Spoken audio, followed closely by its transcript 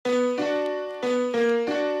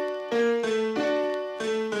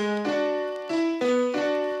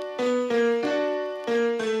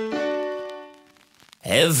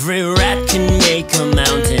Every rat can make a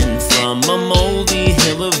mountain from a moldy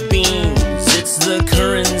hill of beans. It's the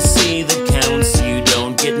currency that counts. You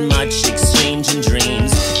don't get much exchanging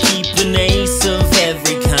dreams. Keep an ace of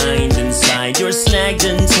every kind inside your snagged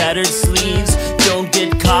and tattered sleeves. Don't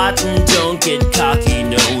get caught and don't get cocky.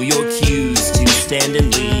 Know your cues to stand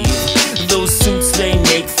and leave. Those suits they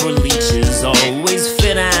make for leeches always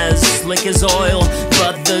fit as slick as oil,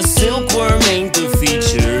 but the silkworm ain't the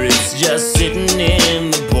feature. It's just sitting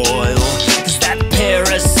in the boil. 'Cause that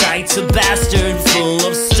parasite's a bastard full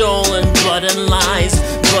of stolen blood and lies.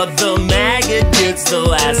 But the maggot gets the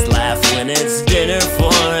last laugh when it's dinner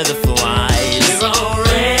for the flies. We're all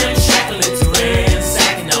ramshackle, it's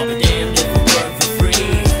ransacking. I'll be damned if we work for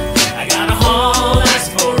free. I got a haul, ask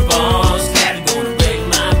for a boss cat gonna break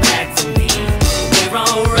my back for me. We're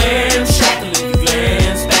all ramshackle, if you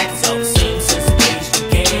glance back, it's all the same since the age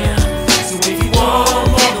began. So if you want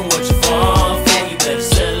more than what you fall for, you better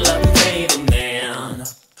settle up and pay the man.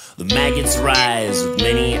 The maggots rise with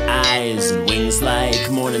many eyes and wings like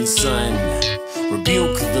morning sun.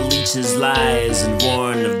 Rebuke the leeches' lies and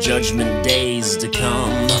warn of judgment days to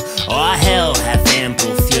come. Oh, hell hath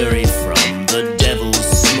ample fury from the devil's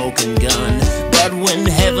smoking gun. But when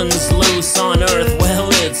heaven's loose on earth, well,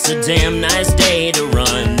 it's a damn nice day to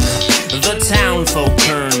run. The townfolk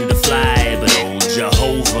turn to fly, but old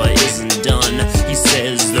Jehovah isn't done. He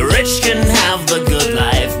says the rich can have the good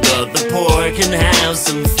life, but the poor can have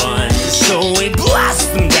some fun. So he blasts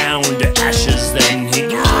them down to ashes, then he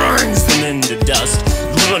grinds them into dust.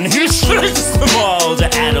 Then he splits them all to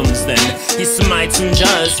atoms, then he smites them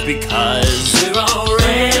just because. We're all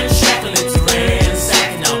ramshackle, it's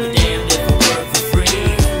ransacking. I'll be damned if I work for free.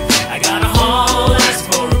 I got a haul, ask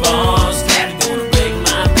for a boss cat gonna break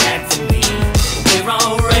my back for me. We're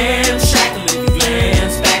all ramshackle, if you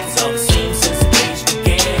glance back, it's all the same since the age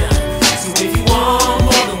began. So if you want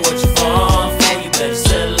more than what you fall for, you better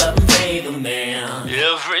settle up and pay the man.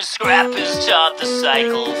 Every scrap is taught the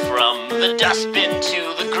cycle from the dustbin to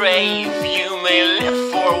the grave. You may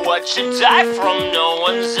live for what you die from. No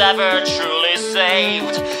one's ever truly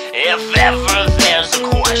saved. If ever there's a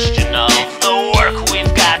question